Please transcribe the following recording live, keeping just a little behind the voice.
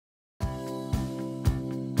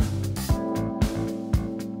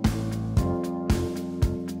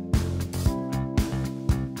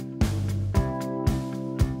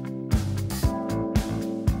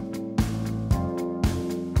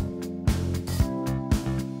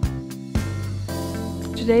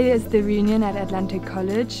today is the reunion at Atlantic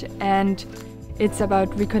College, and it's about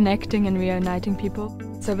reconnecting and reuniting people.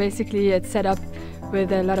 So basically it's set up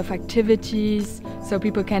with a lot of activities so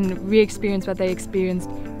people can re-experience what they experienced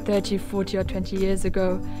 30, 40 or 20 years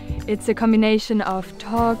ago. It's a combination of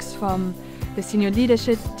talks from the senior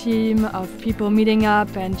leadership team, of people meeting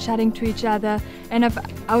up and chatting to each other, and of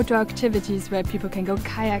outdoor activities where people can go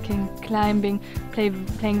kayaking, climbing,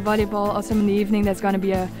 playing volleyball. Also in the evening there's going to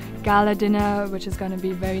be a gala dinner, which is going to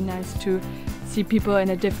be very nice to see people in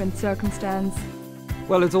a different circumstance.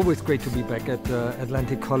 Well, it's always great to be back at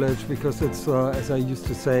Atlantic College because it's, as I used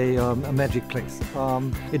to say, a magic place.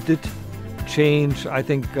 It did change, I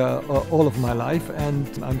think, all of my life, and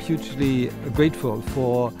I'm hugely grateful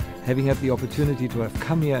for having had the opportunity to have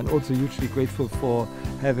come here, and also hugely grateful for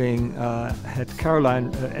having had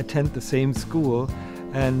Caroline attend the same school,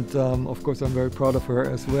 and of course I'm very proud of her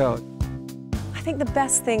as well. I think the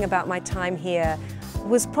best thing about my time here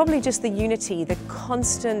was probably just the unity, the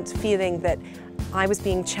constant feeling that I was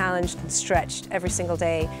being challenged and stretched every single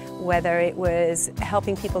day, whether it was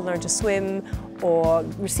helping people learn to swim or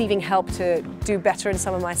receiving help to do better in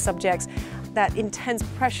some of my subjects. That intense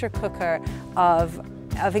pressure cooker of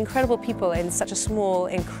incredible people in such a small,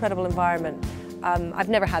 incredible environment. I've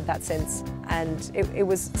never had that since, and it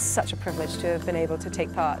was such a privilege to have been able to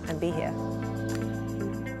take part and be here.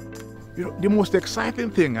 You know, the most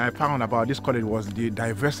exciting thing I found about this college was the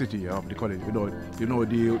diversity of the college.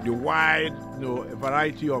 The wide,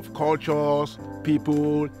 variety of cultures,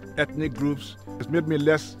 people, ethnic groups. It's made me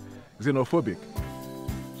less xenophobic.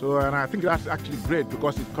 So, and I think that's actually great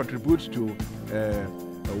because it contributes to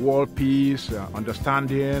world peace,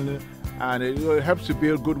 understanding, and it helps to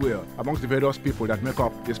build goodwill amongst the various people that make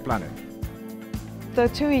up this planet. The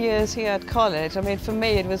 2 years here at college, I mean, for me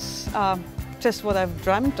it was just what I've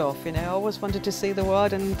dreamt of, I always wanted to see the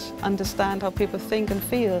world and understand how people think and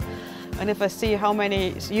feel. And if I see how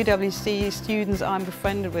many UWC students I'm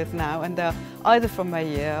befriended with now, and they're either from my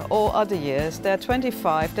year or other years, they're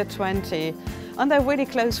 25, they're 20, and they're really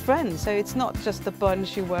close friends. So it's not just the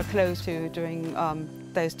bunch you were close to during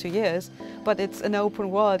those 2 years, but it's an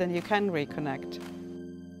open world and you can reconnect.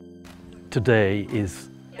 Today is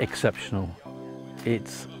exceptional.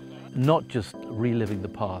 It's not just reliving the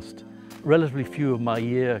past. Relatively few of my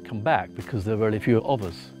year come back because there are very few of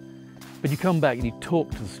us. But you come back and you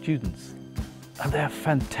talk to the students and they're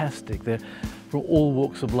fantastic. They're from all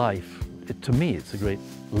walks of life. To me, it's a great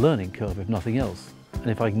learning curve, if nothing else.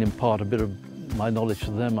 And if I can impart a bit of my knowledge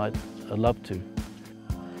to them, I'd love to.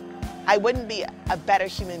 I wouldn't be a better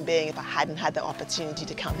human being if I hadn't had the opportunity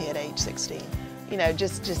to come here at age 16.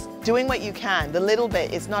 Just doing what you can. The little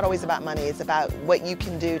bit, it's not always about money, it's about what you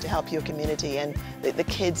can do to help your community and the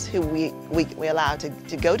kids who we allow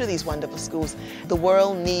to go to these wonderful schools. The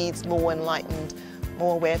world needs more enlightened,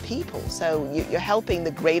 more aware people, so you're helping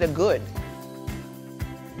the greater good.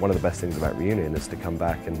 One of the best things about reunion is to come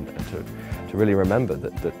back and to really remember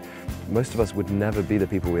that most of us would never be the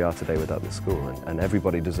people we are today without the school, and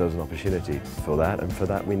everybody deserves an opportunity for that, and for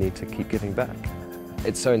that we need to keep giving back.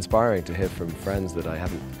 It's so inspiring to hear from friends that I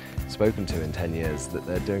haven't spoken to in 10 years that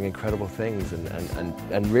they're doing incredible things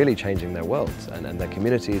and really changing their worlds and their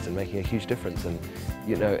communities and making a huge difference. And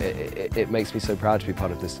it makes me so proud to be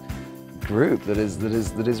part of this group that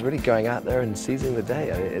is really going out there and seizing the day.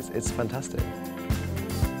 It's fantastic.